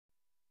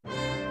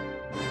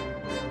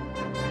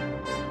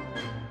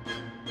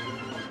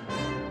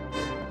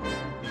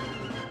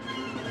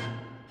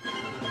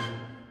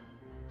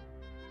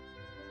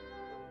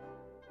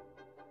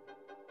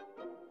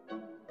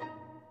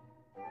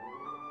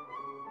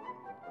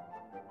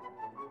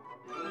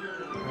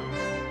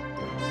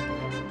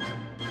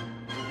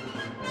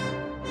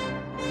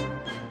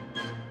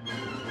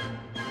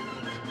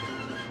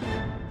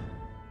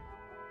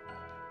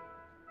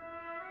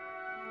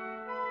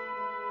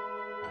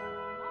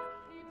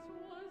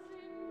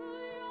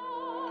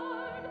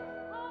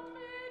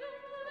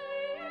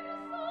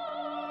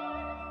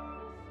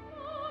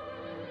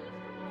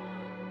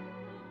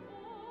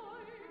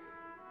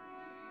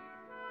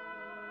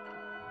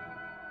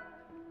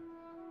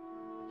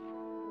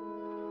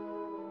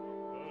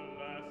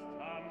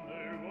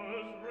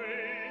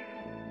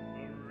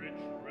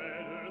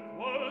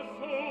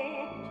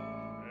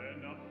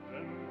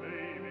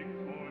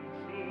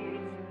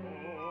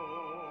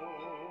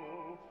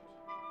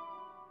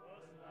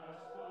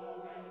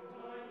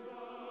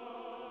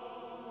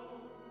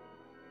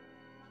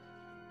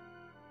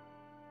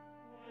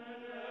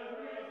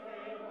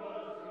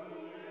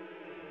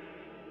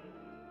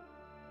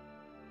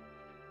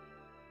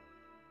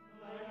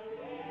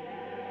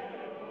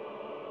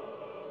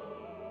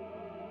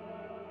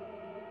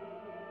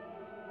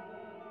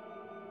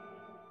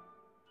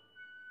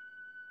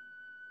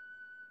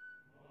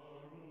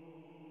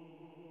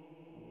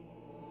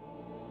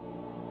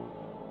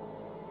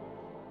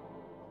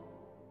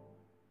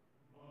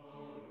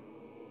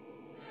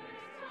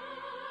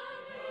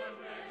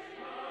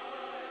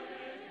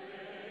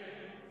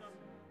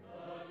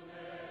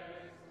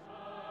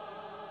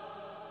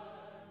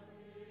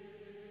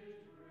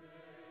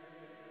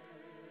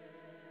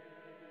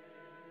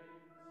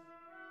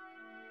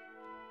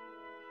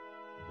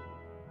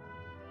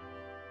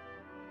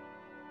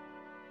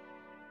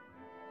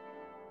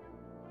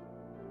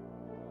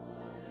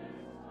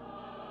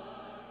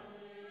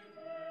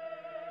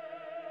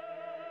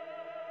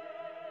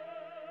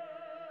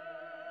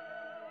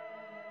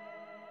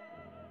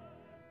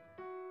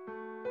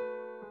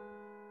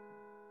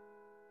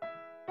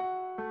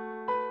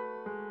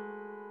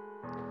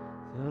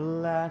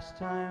last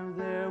time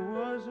there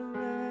was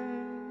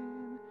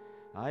rain,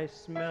 I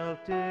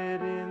smelt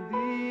it in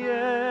the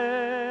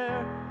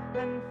air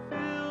and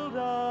filled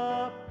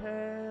a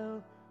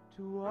pail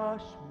to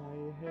wash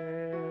my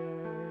hair.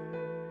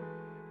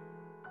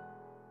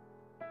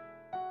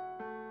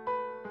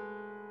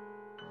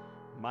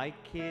 My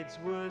kids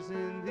was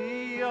in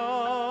the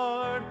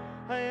yard,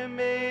 I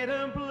made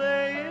 'em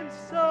play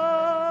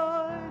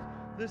inside.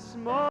 The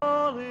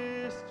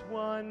smallest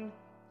one,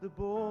 the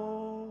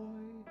boy,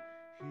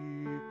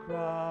 he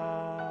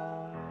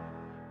cried.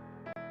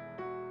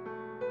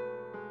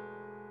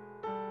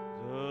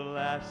 The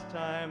last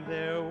time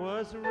there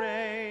was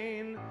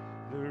rain,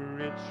 the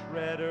rich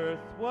red earth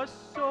was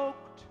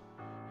soaked,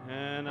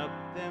 and up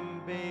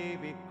them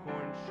baby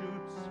corn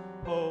shoots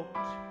poked.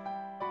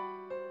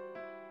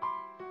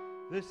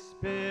 The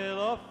spill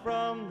off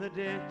from the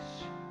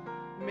ditch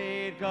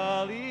made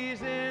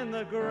gullies in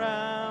the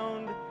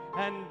ground,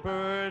 and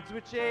birds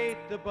which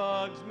ate the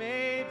bugs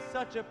made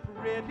such a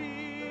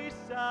pretty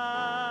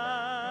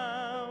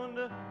sound.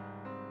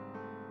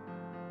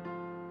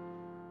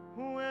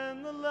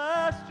 When the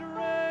last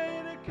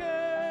rain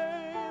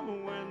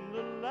came, when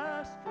the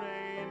last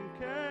rain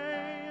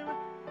came,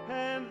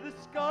 and the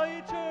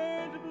sky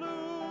turned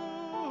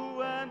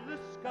blue, and the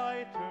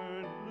sky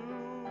turned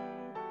blue,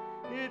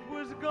 it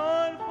was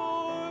gone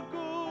for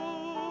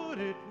good,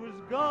 it was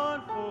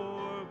gone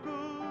for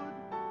good.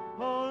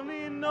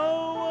 Only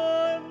no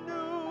one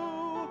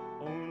knew,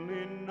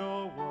 only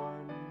no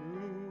one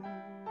knew.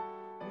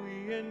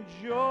 We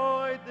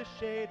enjoyed the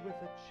shade with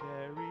a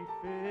cherry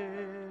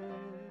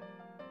fizz.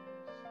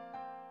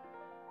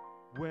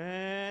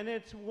 When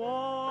it's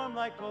warm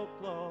like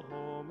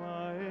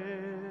Oklahoma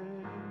is.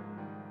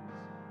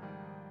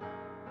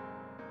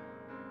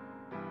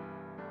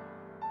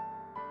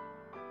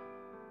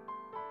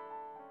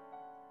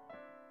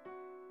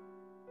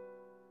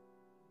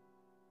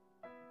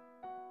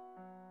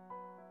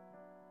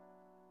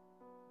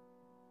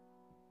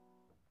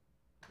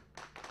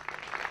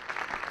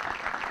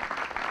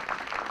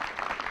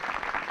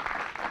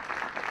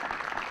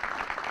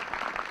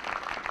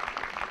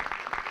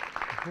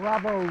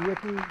 Bravo,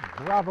 Ricky.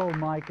 Bravo,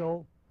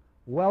 Michael.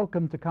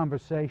 Welcome to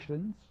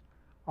Conversations.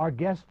 Our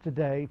guests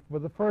today, for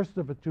the first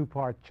of a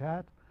two-part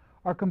chat,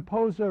 are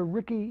composer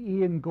Ricky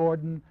Ian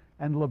Gordon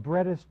and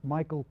librettist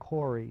Michael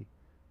Korie.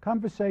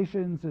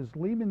 Conversations is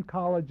Lehman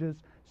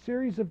College's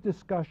series of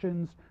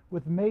discussions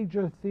with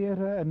major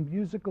theater and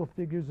musical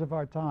figures of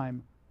our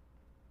time.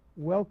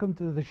 Welcome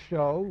to the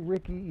show,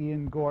 Ricky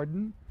Ian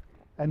Gordon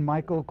and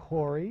Michael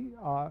Korie.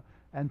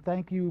 And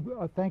thank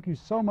you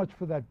so much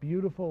for that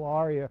beautiful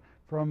aria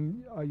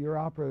from your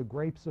opera,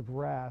 Grapes of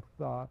Wrath,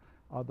 the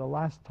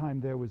last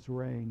time there was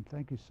rain.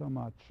 Thank you so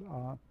much.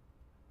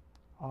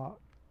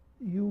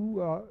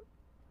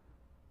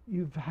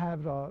 You've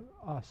had a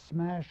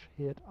smash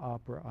hit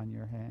opera on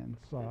your hands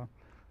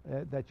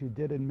that you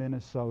did in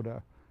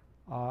Minnesota.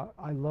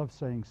 I love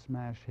saying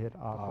smash hit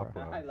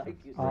opera. I like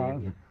you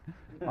saying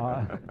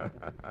it.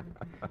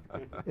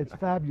 It's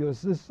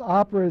fabulous. This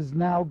opera is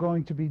now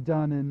going to be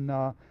done in,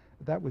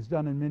 that was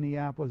done in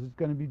Minneapolis. It's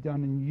going to be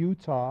done in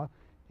Utah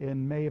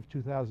in May of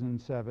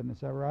 2007. Is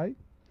that right?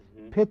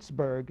 Mm-hmm.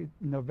 Pittsburgh,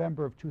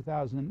 November of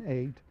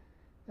 2008,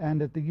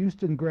 and at the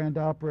Houston Grand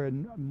Opera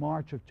in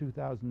March of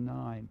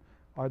 2009.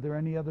 Are there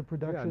any other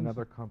productions? Yeah,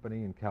 another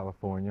company in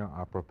California,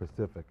 Opera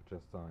Pacific,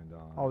 just signed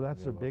on. Oh,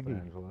 that's a biggie.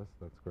 Los Angeles,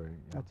 that's great.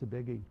 Yeah. That's a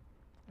biggie.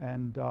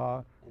 And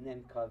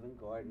then Covent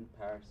Garden,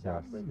 Paris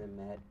Opera, the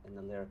Met, and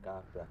the Lyric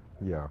Opera.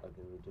 Yeah.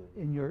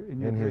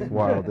 In his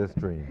wildest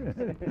dreams.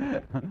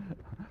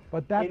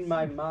 But that's in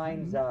my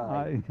mind's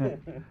eye.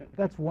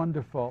 That's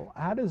wonderful.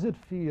 How does it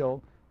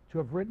feel to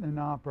have written an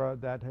opera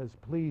that has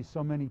pleased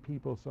so many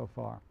people so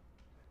far?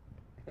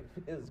 It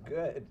feels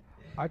good.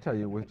 I tell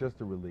you, it was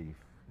just a relief.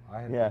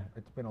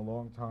 It's been a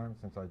long time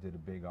since I did a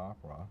big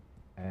opera,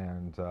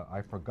 and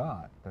I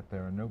forgot that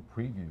there are no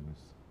previews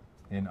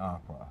in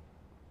opera.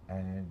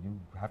 And you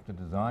have to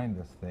design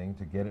this thing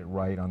to get it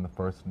right on the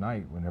first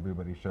night when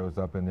everybody shows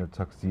up in their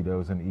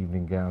tuxedos and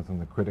evening gowns and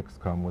the critics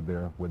come with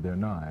their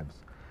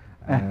knives.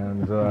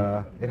 And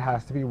it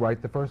has to be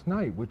right the first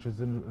night, which is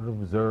an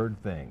absurd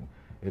thing.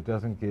 It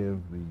doesn't give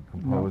the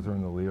composer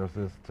and the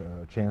lyricist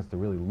a chance to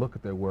really look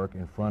at their work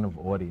in front of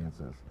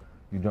audiences.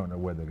 You don't know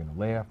whether they're going to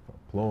laugh,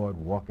 applaud,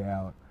 walk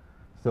out.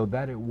 So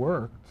that it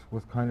worked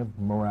was kind of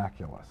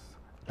miraculous.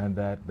 And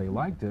that they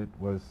liked it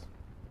was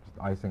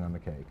icing on the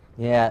cake.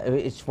 Yeah,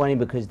 it's funny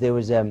because there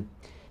was a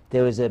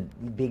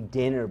big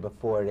dinner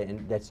before it,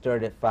 and that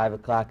started at 5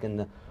 o'clock, and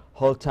the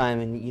whole time,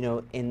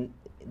 and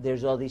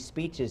there's all these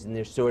speeches, and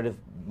they're sort of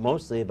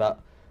mostly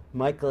about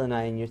Michael and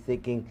I, and you're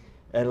thinking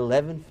at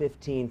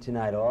 11:15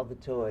 tonight, all the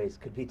toys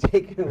could be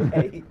taken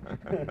away.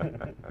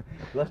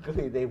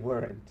 Luckily, they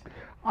weren't.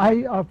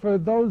 For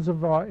those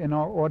of in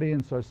our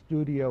audience, our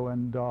studio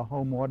and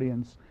home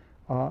audience,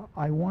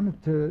 I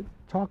wanted to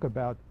talk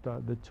about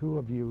the two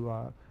of you.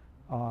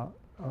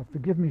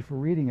 Forgive me for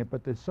reading it,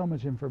 but there's so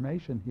much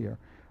information here.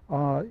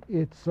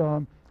 It's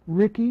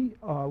Ricky,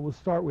 we'll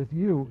start with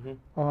you.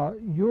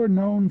 You're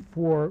known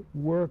for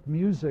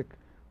music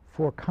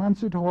for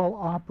concert hall,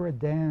 opera,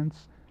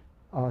 dance,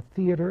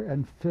 theater,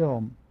 and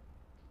film.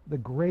 The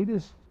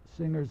greatest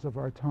singers of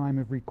our time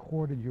have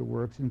recorded your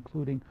works,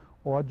 including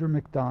Audra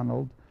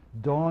McDonald,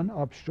 Dawn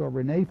Upshaw,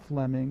 Renee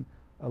Fleming,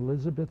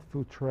 Elizabeth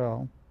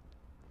Futrell.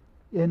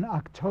 In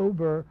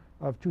October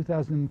of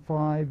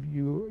 2005,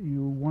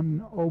 you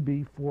won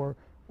Obie for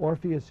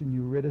Orpheus and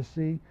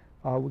Eurydice.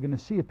 We're going to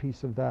see a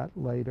piece of that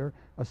later.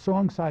 A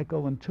song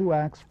cycle in 2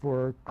 acts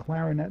for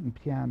clarinet and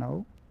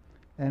piano,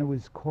 and it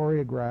was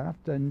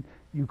choreographed. And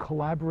you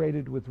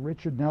collaborated with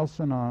Richard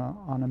Nelson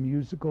on a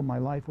musical, My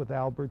Life with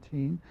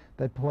Albertine,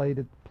 that played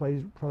at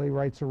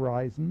Playwrights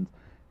Horizons.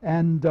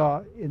 And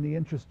in the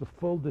interest of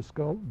full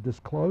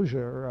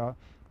disclosure,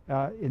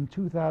 in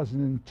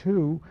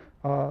 2002,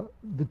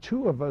 the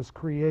two of us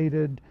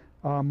created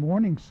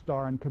Morning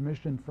Star and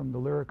commissioned from the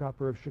Lyric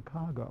Opera of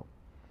Chicago.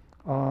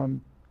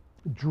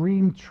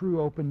 Dream True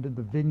opened in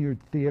the Vineyard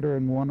Theater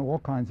and won all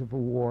kinds of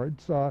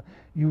awards.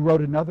 You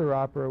wrote another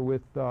opera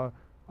with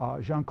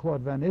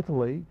Jean-Claude Van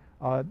Italy,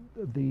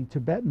 the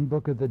Tibetan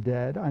Book of the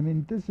Dead. I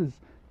mean, this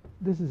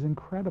is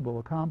incredible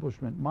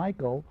accomplishment.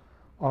 Michael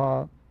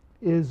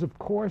is, of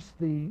course,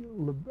 the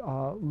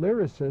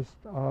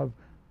lyricist of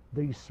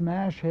the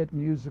smash hit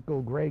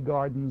musical Grey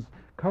Gardens,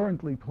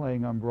 currently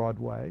playing on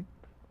Broadway.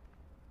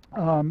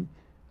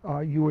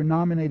 You were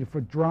nominated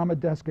for Drama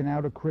Desk and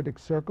Outer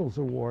Critics Circles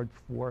Award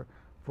for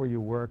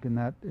your work in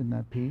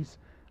that piece.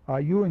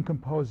 You and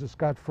composer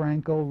Scott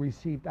Frankel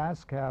received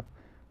ASCAP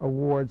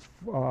Awards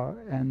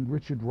and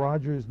Richard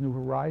Rogers New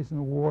Horizon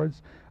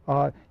Awards.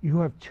 You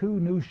have 2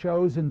 new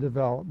shows in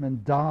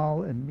development,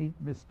 Doll and Meet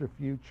Mr.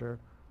 Future.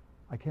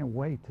 I can't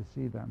wait to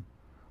see them.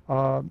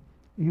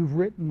 You've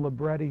written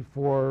libretti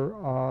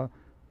for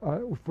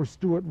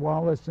Stuart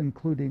Wallace,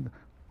 including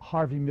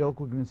Harvey Milk.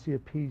 We're going to see a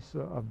piece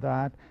of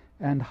that.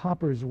 And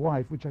Hopper's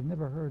Wife, which I've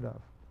never heard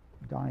of.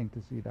 Dying to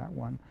see that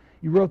one.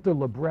 You wrote the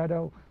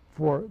libretto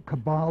for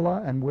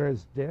Kabbalah and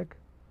Where's Dick?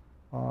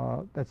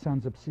 That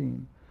sounds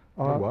obscene.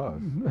 It was.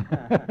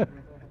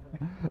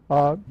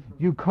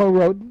 You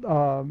co-wrote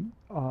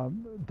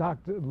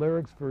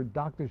lyrics for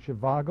Dr.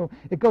 Zhivago.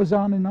 It goes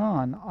on and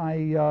on.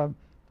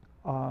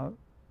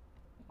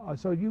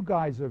 So you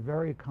guys are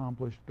very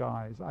accomplished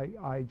guys.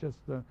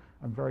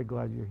 I'm very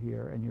glad you're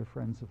here, and you're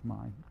friends of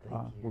mine.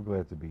 We're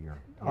glad to be here.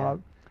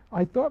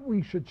 I thought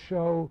we should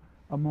show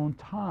a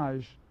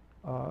montage,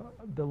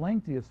 the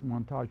lengthiest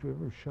montage we've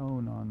ever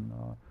shown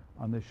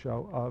on this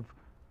show, of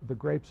The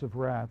Grapes of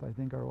Wrath. I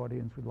think our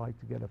audience would like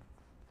to get a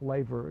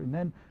flavor. And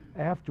then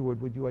afterward,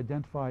 would you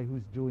identify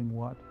who's doing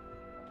what?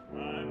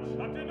 I'm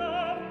shut in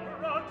a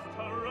rocks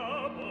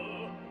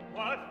terrible,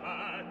 what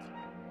that?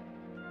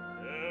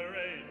 There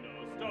ain't no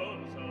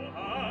stone so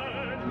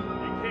hard,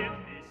 it can't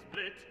be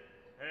split,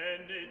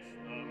 and it's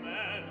the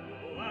man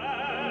who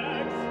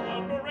acts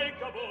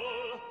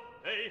unbreakable,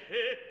 they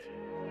hit.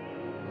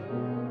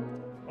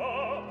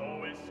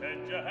 Always said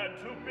you had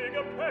too big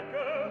a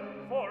pecker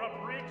for a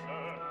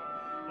preacher,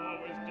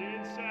 always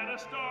did set a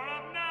store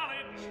of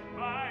knowledge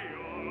by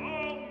your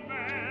old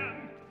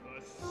man, the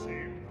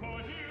simple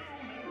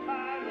human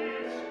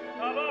kindness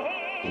of a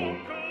home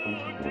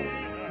cooked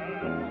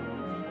dinner,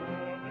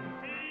 more than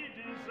be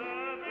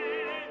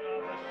deserving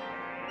of a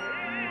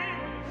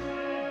shame.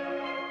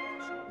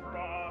 So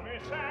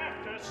promise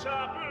after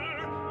supper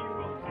you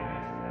will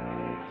cast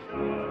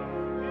out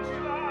this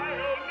sly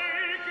old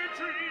naked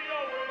tree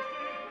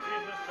wasted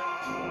in the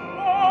sun.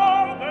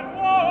 More than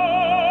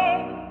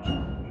one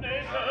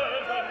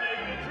nature's a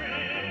naked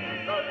tree,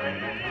 the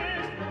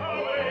least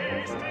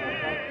wasted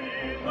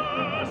in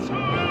the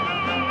sun.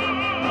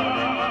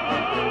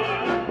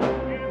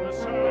 In the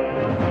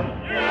sun,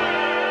 yeah.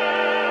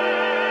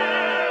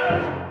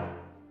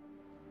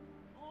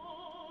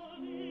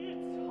 All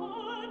its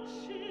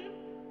hardship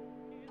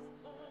is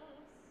us,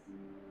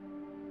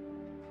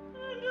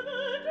 and the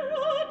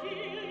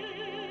drudges,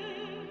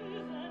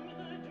 and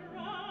the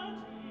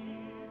drudges,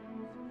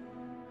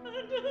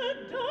 and the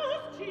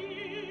dust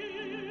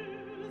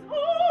is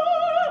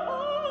all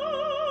us.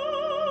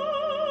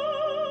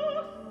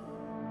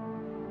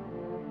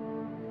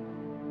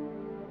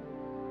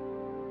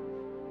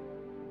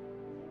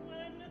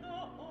 When the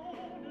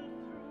owner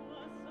threw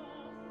us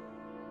off his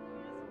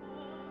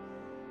horse,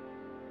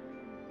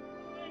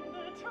 when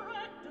the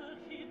tractor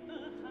hit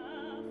the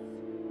house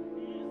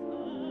is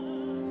us.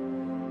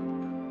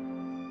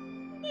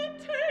 The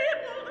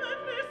table that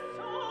we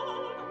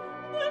sold,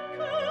 the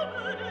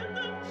cupboard and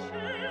the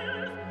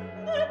chairs,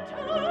 the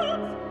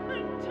tubs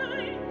and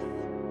tanks,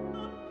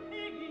 the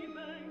piggy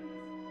banks.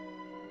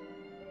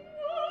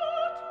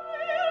 What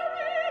will remind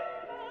us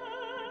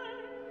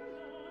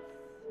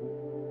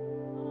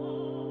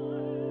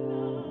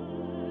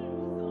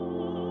our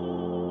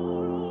lives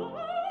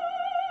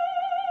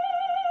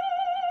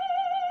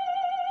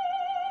are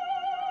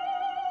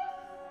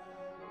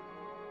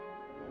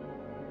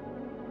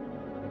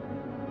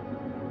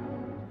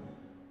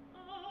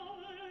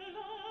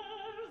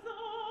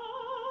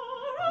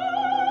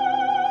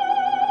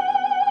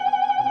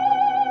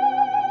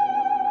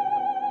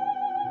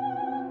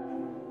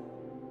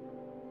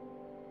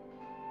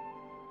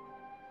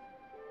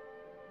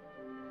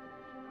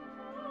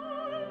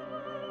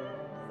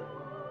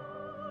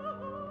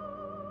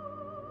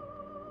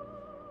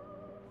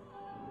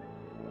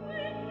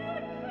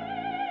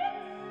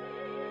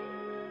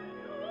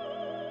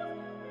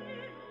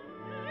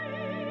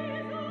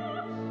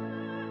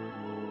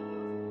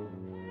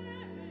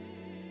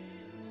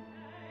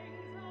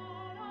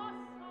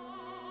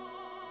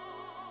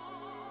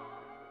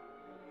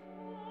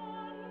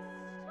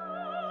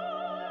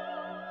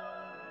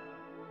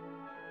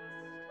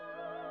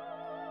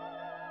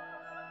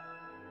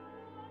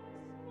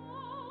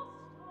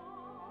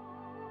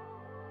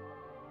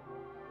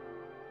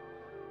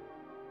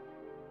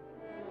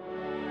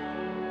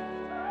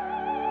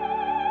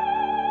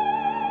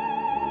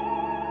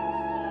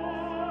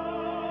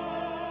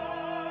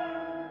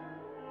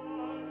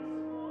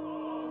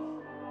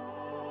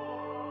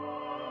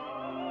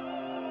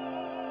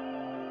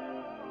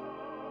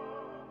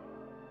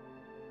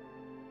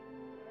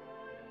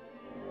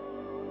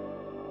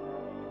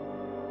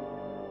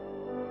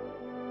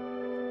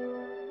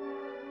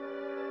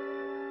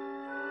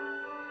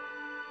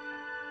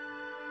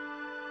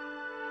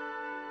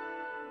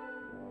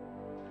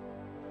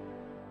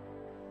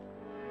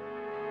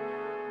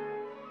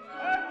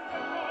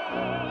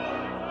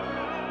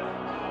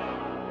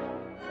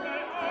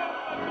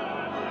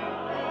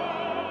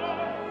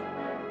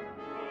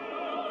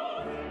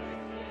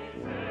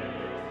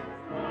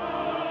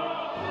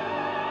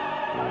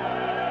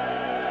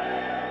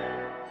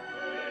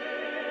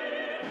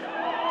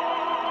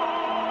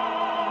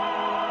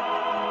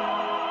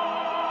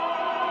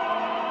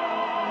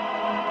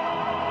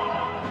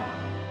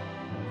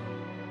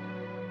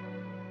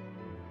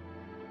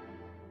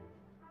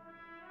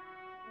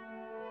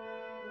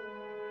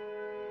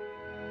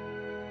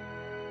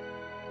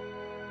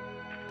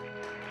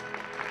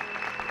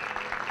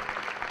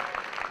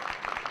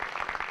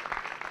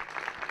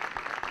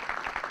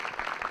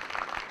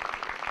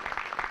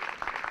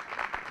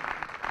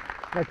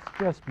That's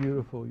just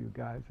beautiful, you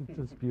guys. It's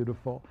just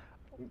beautiful.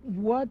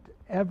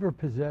 Whatever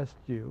possessed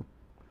you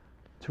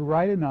to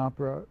write an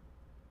opera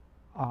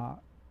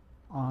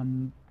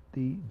on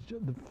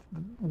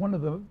one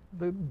of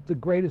the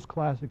greatest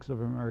classics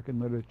of American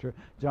literature,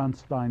 John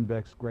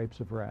Steinbeck's Grapes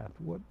of Wrath?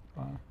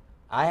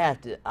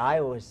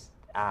 I was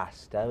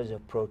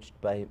approached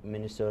by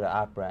Minnesota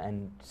Opera,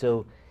 and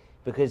so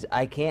because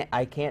I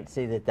can't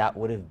say that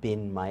would have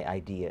been my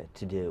idea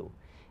to do,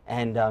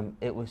 and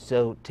it was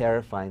so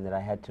terrifying that I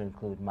had to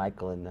include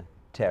Michael in the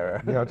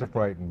terror. Yeah, to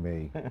frighten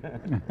me.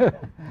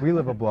 We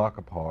live a block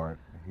apart.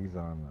 He's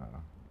on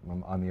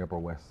the Upper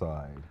West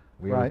Side.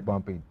 We always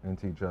bump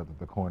into each other at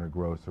the corner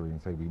grocery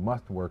and say we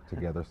must work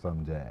together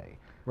someday.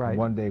 Right. And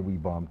one day we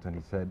bumped, and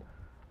he said,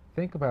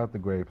 "Think about the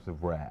Grapes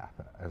of Wrath."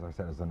 As I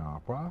said, as an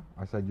opera.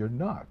 I said, "You're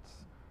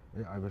nuts.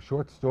 A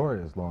short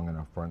story is long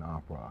enough for an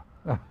opera.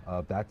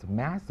 That's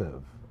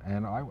massive."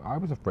 And I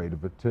was afraid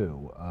of it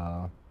too.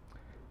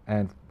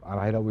 And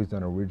I had always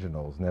done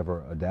originals,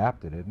 never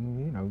adapted it.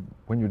 And you know,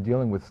 when you're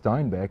dealing with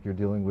Steinbeck, you're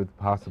dealing with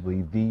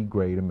possibly the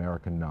great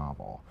American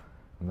novel.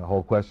 And the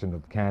whole question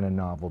of can a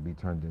novel be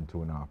turned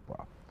into an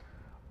opera?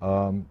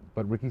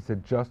 But Ricky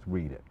said, just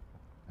read it.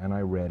 And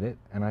I read it,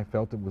 and I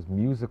felt it was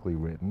musically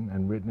written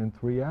and written in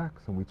 3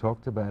 acts. And we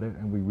talked about it,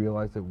 and we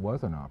realized it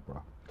was an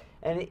opera.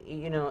 And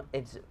you know,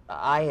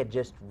 I had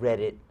just read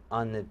it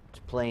on the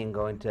plane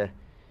going to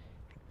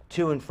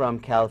and from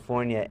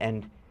California,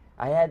 and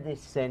I had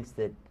this sense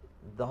that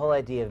the whole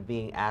idea of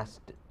being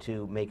asked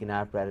to make an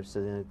opera out of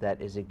something like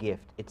that is a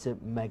gift. It's a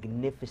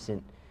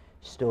magnificent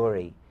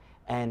story,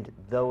 and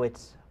though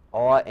it's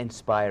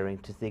awe-inspiring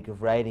to think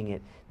of writing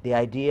it, the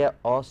idea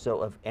also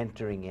of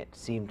entering it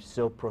seemed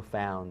so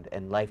profound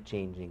and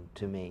life-changing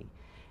to me.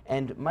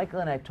 And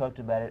Michael and I talked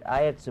about it.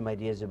 I had some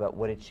ideas about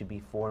what it should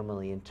be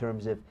formally in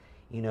terms of,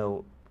 you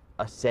know,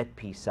 a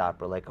set-piece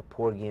opera like a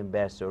Porgy and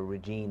Bess or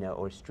Regina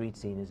or Street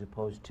Scene, as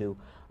opposed to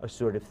a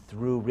sort of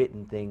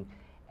through-written thing.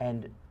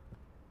 And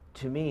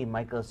to me,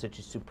 Michael is such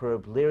a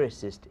superb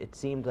lyricist. It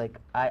seemed like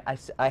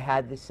I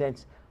had this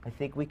sense, I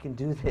think we can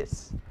do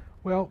this.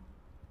 Well,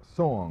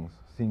 songs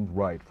seemed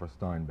right for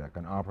Steinbeck,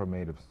 an opera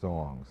made of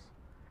songs.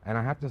 And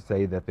I have to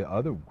say that the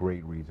other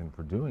great reason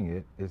for doing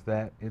it is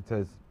that it's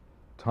as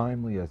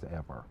timely as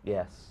ever.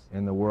 Yes.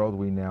 In the world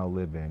we now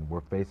live in,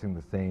 we're facing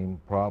the same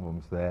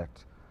problems that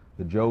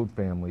the Joad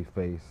family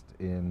faced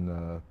in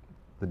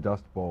the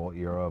Dust Bowl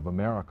era of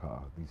America.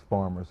 These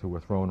farmers who were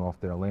thrown off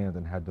their land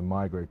and had to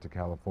migrate to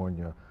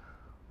California,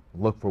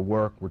 look for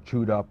work, were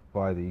chewed up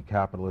by the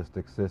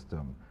capitalistic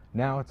system.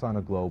 Now it's on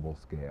a global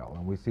scale,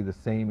 and we see the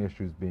same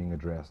issues being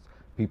addressed.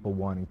 People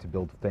wanting to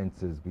build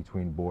fences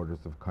between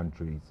borders of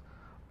countries.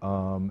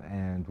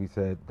 And we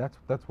said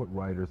that's what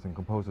writers and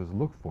composers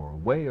look for, a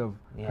way of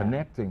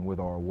connecting with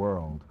our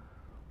world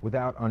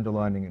without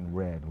underlining it in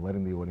red and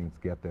letting the audience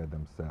get there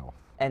themselves.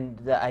 And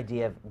the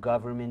idea of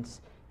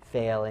governments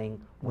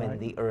failing when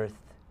the earth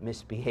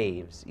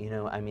misbehaves, you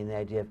know, I mean, the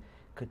idea of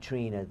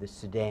Katrina, the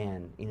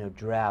Sudan, you know,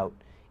 drought,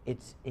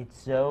 it's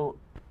so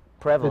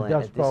prevalent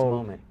at this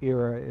moment. The Dust Bowl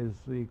era is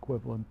the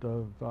equivalent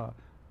of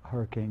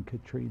Hurricane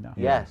Katrina.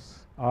 Yes.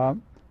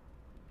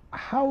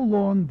 How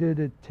long did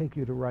it take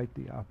you to write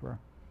the opera?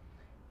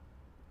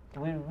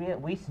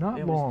 Not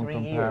it long was 3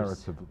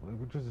 years. comparatively,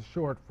 which is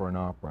short for an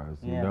opera,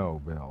 as you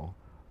know, Bill.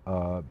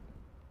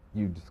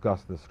 You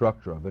discussed the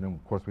structure of it, and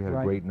of course we had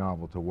a great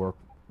novel to work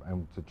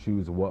and to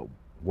choose what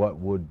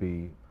would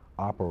be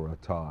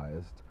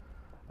operatized.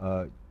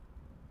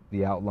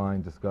 The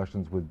outline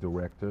discussions with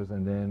directors,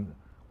 and then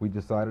we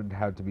decided it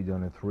had to be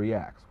done in 3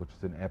 acts, which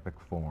is an epic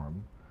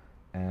form.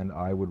 And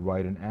I would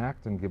write an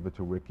act and give it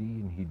to Ricky,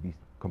 and he'd be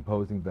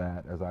composing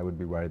that as I would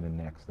be writing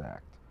the next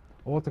act.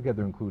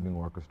 Altogether, including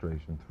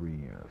orchestration, 3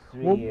 years.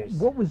 3 years.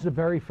 What was the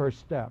very first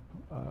step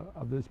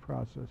of this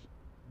process?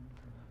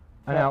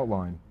 An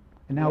outline.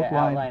 An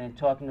outline. And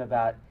talking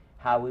about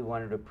how we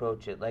wanted to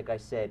approach it. Like I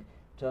said,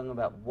 talking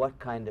about what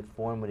kind of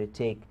form would it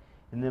take.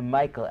 And then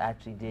Michael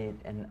actually did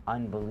an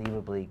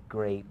unbelievably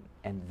great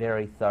and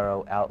very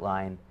thorough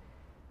outline.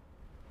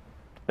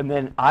 And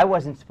then I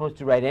wasn't supposed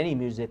to write any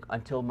music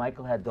until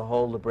Michael had the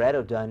whole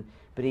libretto done,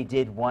 but he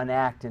did 1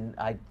 act, and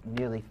I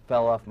nearly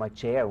fell off my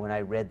chair when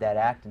I read that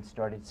act and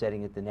started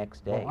setting it the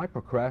next day. Well, I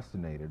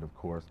procrastinated, of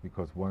course,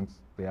 because once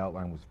the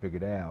outline was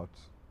figured out,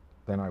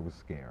 then I was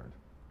scared.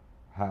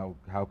 How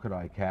could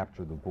I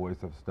capture the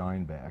voice of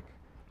Steinbeck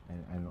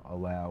and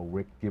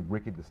give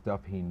Ricky the stuff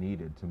he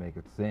needed to make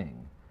it sing?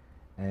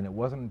 And it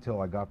wasn't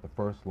until I got the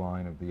first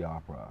line of the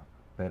opera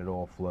that it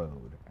all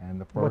flowed. And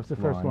the first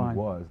line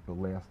was "The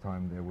last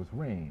time there was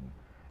rain."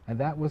 And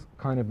that was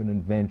kind of an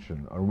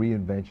invention, a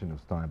reinvention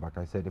of Steinbeck.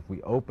 I said, if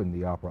we open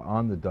the opera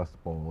on the Dust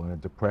Bowl in a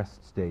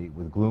depressed state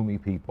with gloomy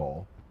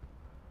people,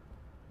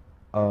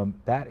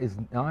 that is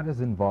not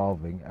as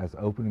involving as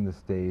opening the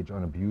stage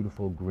on a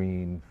beautiful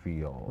green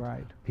field.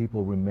 Right.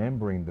 People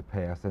remembering the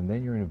past, and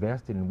then you're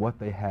invested in what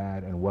they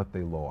had and what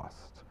they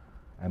lost.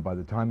 And by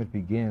the time it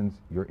begins,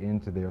 you're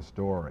into their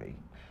story.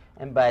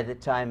 And by the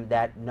time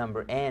that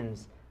number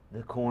ends,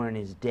 the corn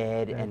is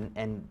dead,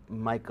 and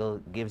Michael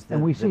gives them.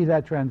 And we the, see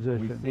that We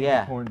transition. see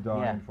Yeah, the corn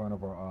die yeah. in front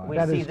of our eyes. We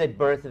That see is- the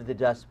birth of the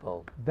Dust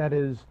Bowl. That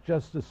is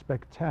just a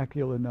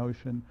spectacular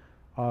notion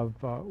of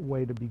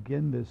way to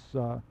begin this.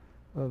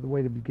 The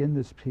way to begin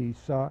this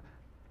piece.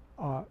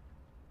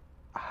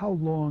 How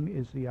long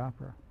is the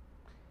opera?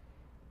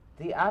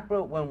 The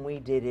opera, when we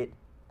did it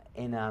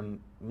in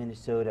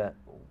Minnesota,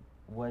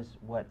 was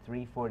what,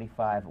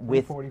 3:45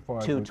 with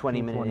 3:45 two with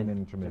 20-minute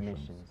intermissions.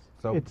 intermissions.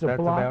 So It's a that's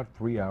block- about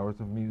 3 hours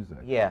of music.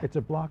 Yeah, It's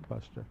a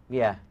blockbuster.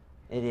 yeah,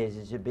 it is.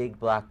 It's a big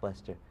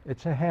blockbuster.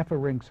 It's a half a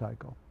ring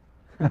cycle.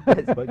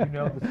 But you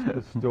know,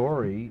 the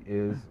story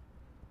is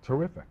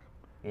terrific.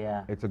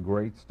 Yeah. It's a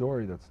great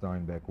story that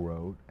Steinbeck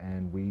wrote,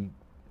 and we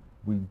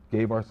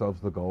gave ourselves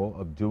the goal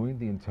of doing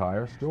the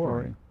entire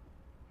story.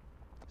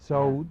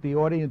 So the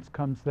audience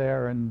comes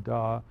there and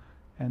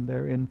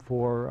they're in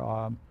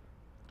for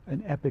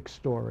an epic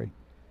story,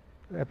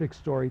 epic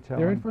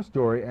storytelling. They're in for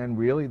story, and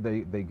really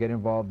they get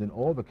involved in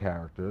all the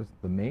characters.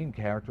 The main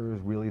character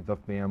is really the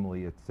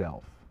family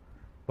itself.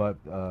 But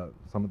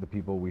some of the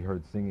people we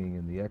heard singing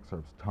in the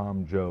excerpts,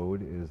 Tom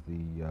Joad is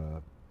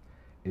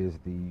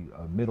the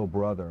middle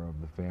brother of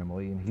the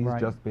family, and he's Right.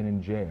 just been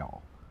in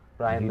jail.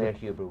 Brian He d-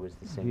 Lehrhuber was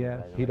the singer.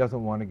 Yes. by the He way.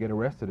 doesn't want to get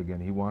arrested again.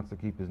 He wants to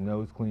keep his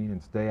nose clean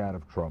and stay out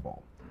of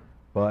trouble.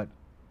 But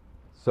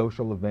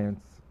social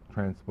events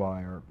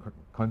conspire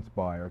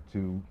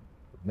to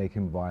make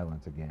him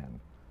violent again,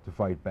 to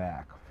fight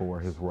back for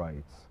his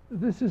rights.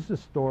 This is the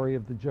story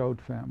of the Joad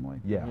family.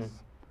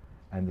 Yes.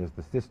 And there's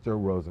the sister,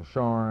 Rosa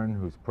Sharn,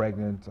 who's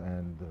pregnant,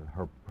 and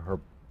her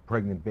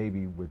pregnant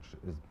baby, which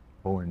is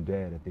born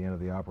dead at the end of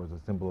the opera, is a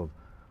symbol of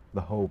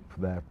the hope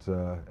that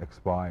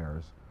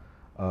expires.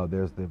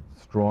 There's the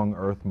strong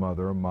earth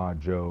mother, Ma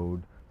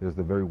Joad. There's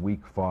the very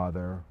weak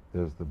father.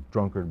 There's the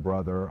drunkard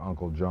brother,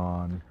 Uncle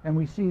John. And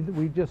we see that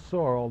we just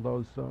saw all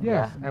those.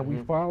 Yes, Yeah. and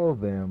we follow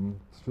them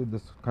through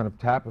this kind of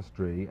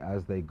tapestry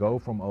as they go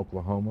from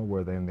Oklahoma,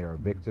 where they're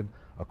evicted,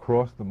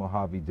 across the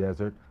Mojave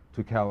Desert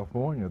to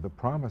California, the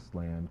promised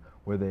land,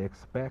 where they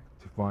expect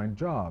to find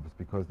jobs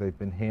because they've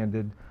been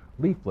handed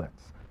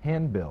leaflets,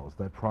 handbills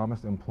that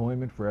promise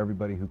employment for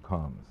everybody who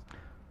comes.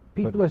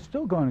 People are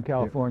still going to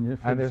California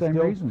for And the they're same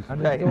still, reasons.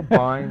 and they're still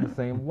buying the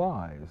same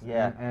lies.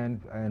 Yeah.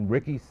 And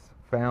Ricky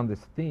found this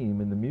theme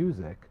in the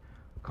music,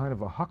 kind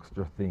of a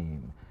huckster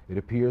theme. It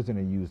appears in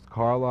a used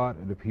car lot.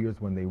 It appears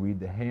when they read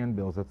the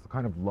handbills. It's the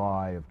kind of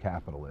lie of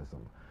capitalism.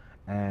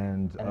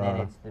 And then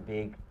it's the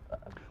big.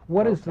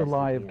 What is the protest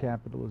lie at of the end.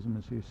 capitalism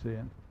as you see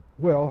it?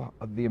 well,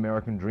 the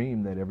American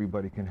dream that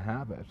everybody can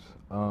have it.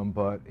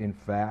 But in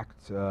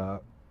fact,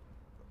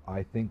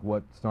 I think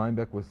what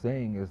Steinbeck was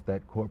saying is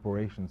that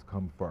corporations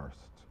come first.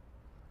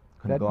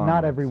 That not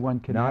Conglomerates. everyone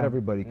can Not have.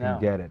 everybody can No.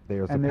 get it.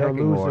 There's And a they're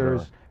pecking order.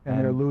 losers, and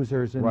they're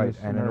losers in right, this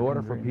and in American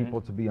order for dream.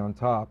 people to be on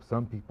top,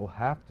 some people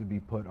have to be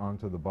put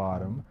onto the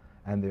bottom,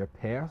 and their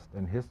past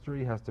and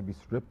history has to be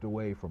stripped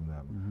away from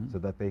them so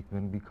that they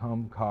can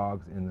become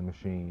cogs in the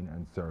machine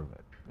and serve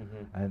it.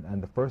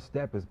 And the first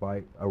step is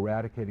by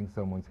eradicating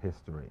someone's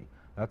history.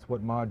 That's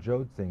what Ma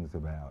Joad sings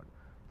about.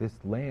 This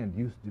land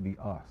used to be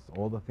us.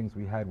 All the things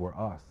we had were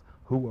us.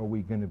 Who are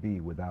we going to be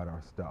without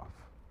our stuff?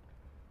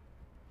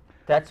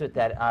 That's what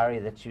that aria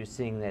that you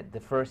sing, that the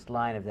first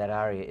line of that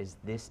aria is,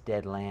 "This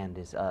dead land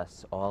is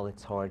us, all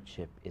its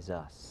hardship is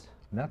us."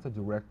 And that's a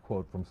direct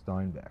quote from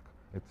Steinbeck.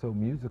 It's so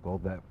musical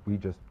that we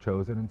just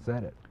chose it and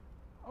said it.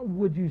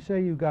 Would you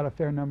say you got a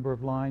fair number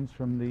of lines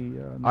from the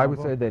novel? I would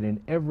say that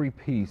in every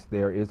piece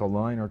there is a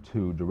line or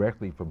two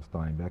directly from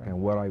Steinbeck,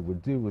 and what I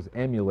would do is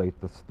emulate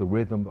the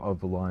rhythm of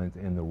the lines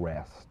in the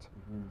rest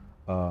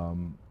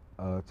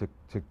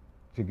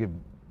to give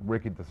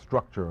Ricky the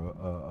structure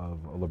of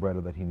a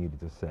libretto that he needed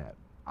to set.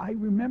 I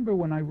remember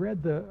when I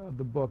read the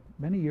book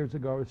many years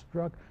ago, I was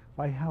struck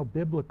by how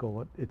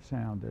biblical it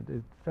sounded.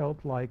 It felt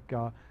like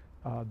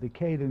the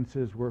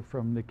cadences were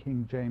from the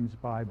King James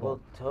Bible.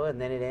 Well, and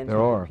then it ends There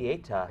with are. the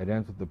Pietà. It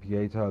ends with the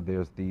Pietà.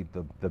 There's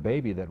the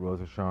baby that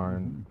Rosa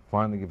Sharn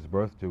finally gives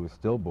birth to is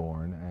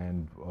stillborn,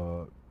 and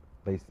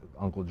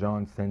Uncle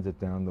John sends it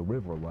down the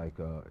river like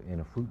in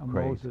a fruit A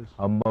crate. Moses.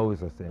 A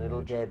Moses image.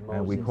 Little dead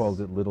And we Moses.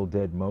 called it Little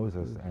Dead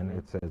Moses, and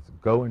it says,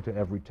 "Go into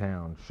every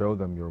town, show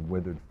them your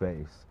withered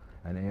face,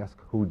 and ask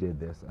who did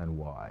this and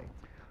why."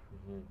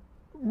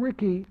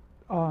 Ricky,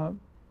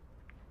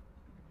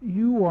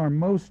 you are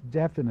most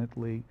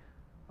definitely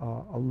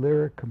a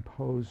lyric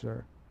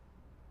composer.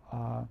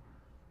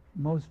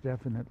 Most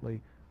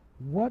definitely.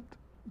 What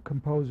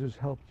composers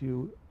helped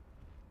you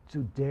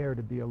to dare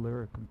to be a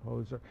lyric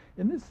composer?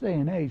 In this day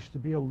and age, to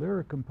be a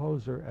lyric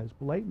composer as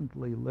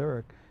blatantly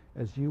lyric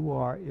as you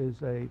are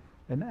is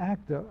an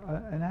act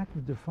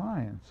of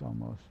defiance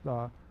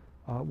almost.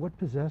 What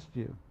possessed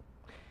you?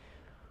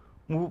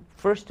 Well,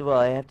 first of all,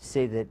 I have to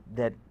say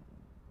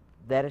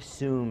that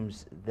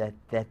assumes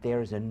that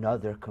there is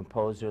another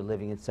composer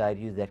living inside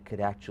you that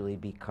could actually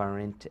be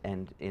current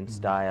and in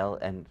style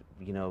and,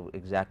 you know,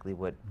 exactly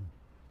what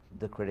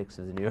the critics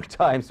of the New York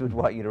Times would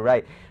want you to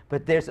write.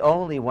 But there's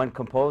only one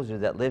composer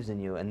that lives in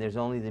you, and there's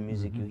only the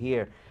music you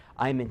hear.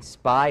 I'm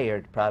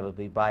inspired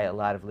probably by a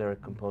lot of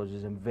lyric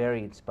composers. I'm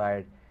very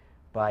inspired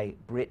by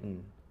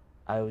Britten.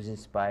 I was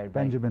inspired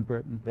by Benjamin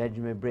Britten.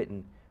 Benjamin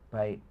Britten,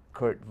 by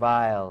Kurt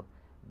Weill,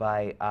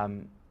 by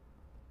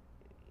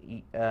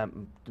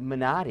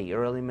Menotti,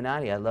 early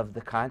Menotti. I love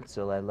the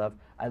Consul. I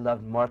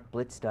loved Mark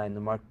Blitzstein, the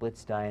Mark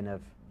Blitzstein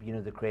of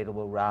the Cradle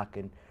Will Rock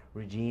and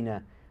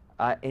Regina.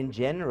 In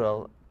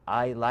general,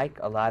 I like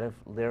a lot of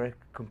lyric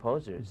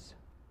composers,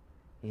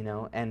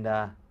 and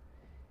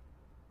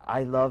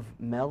I love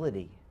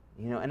melody,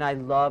 and I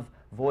love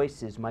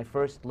voices. My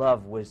first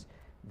love was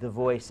the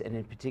voice, and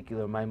in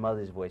particular, my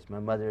mother's voice. My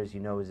mother, as you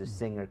know, is a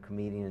singer,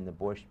 comedian in the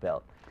Borscht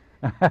Belt.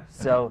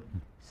 So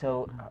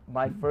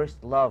my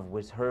first love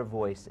was her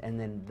voice, and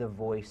then the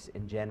voice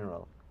in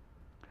general.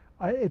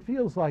 It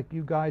feels like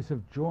you guys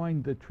have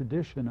joined the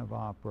tradition of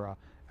opera,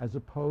 as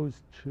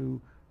opposed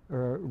to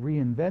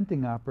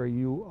reinventing opera.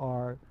 You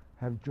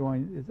have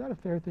joined. Is that a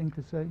fair thing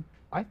to say?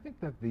 I think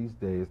that these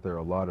days there are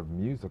a lot of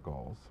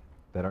musicals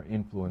that are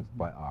influenced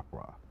by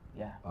opera.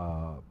 Yeah.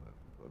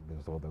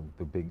 There's all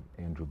the big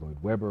Andrew Lloyd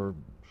Webber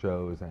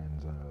shows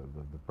and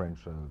the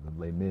French, the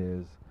Les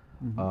Mis,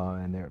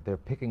 and they're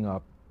picking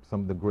up some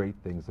of the great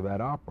things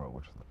about opera,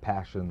 which is the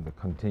passion, the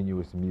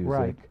continuous music,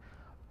 right.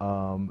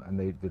 And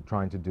they're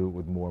trying to do it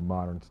with more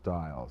modern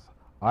styles.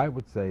 I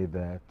would say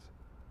that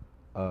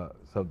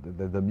so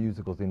the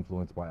musical's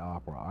influenced by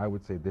opera. I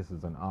would say this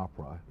is an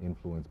opera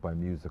influenced by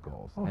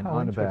musicals, Oh, and how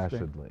interesting.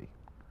 unabashedly.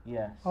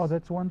 Yes. Oh,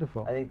 that's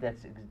wonderful. I think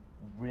that's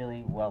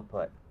really well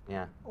put.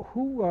 Yeah.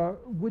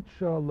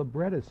 Which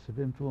librettists have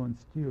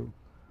influenced you?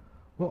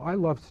 Well, I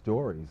love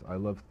stories. I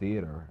love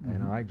theater,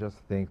 and I just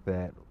think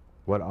that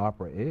what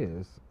opera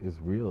is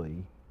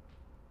really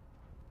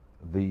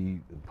the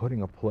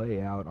putting a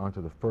play out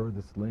onto the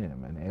furthest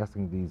limb and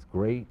asking these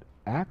great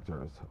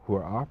actors who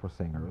are opera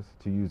singers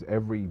to use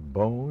every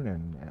bone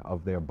and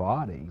of their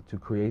body to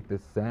create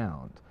this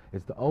sound.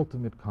 It's the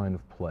ultimate kind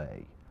of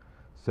play.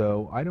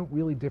 So I don't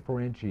really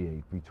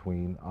differentiate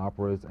between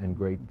operas and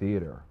great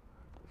theater.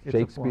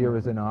 Shakespeare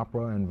is an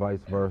opera and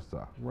vice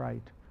versa.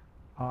 Right.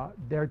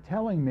 They're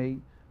telling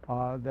me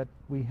that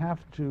we have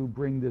to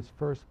bring this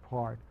first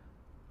part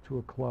to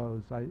a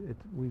close.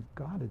 It's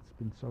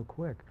been so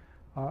quick.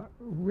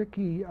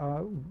 Ricky,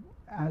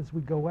 as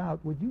we go out,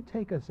 would you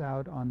take us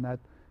out on that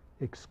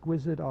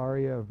exquisite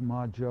aria of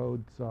Ma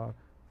Joad's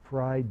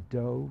Fried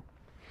Dough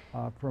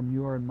from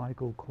your and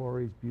Michael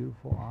Korie's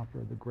beautiful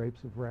opera, The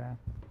Grapes of Wrath?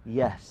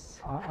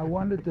 Yes. I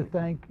wanted to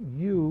thank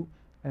you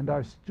and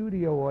our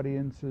studio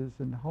audiences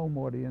and home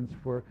audience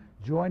for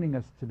joining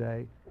us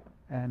today,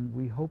 and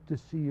we hope to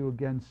see you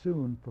again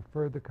soon for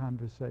further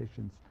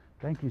conversations.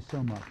 Thank you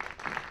so much.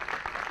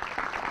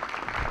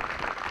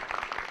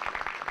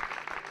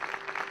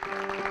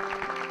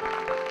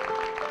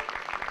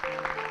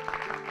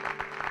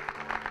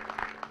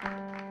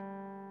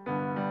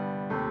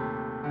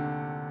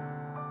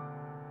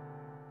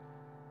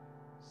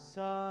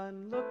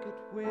 Son, look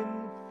at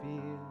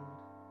Winfield,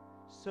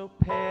 so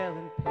pale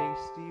and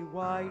pasty.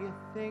 Why you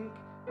think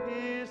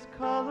his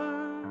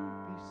color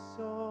be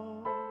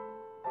so?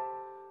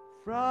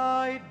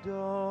 Fried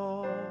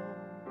dough,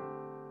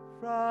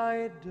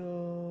 fried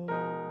dough.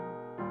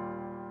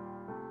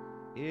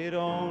 It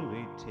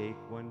only take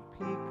one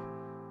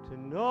peek to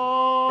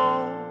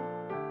know.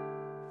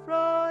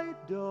 Fried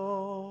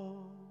dough.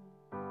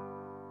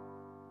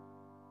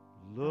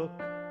 Look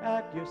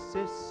at your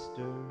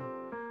sister,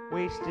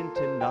 wasting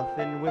to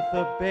nothing with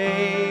a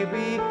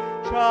baby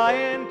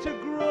trying to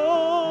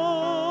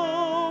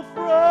grow.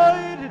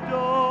 Fried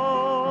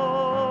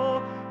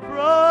dough,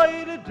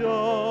 fried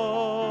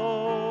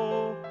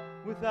dough.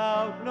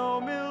 Without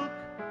no milk,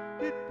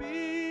 it'd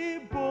be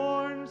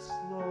born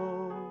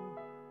slow.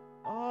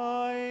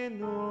 I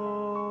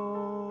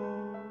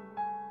know.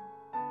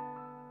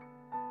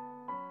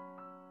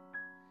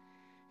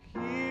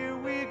 Here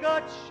we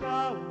got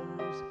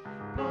showers,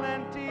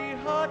 plenty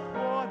hot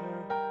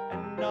water,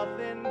 and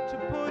nothing to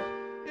put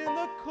in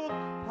the cook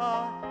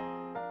pot.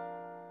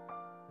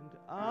 And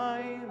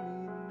I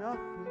mean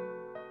nothing,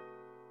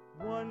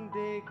 one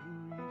day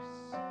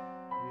grease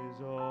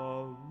is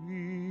all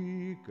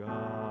we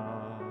got.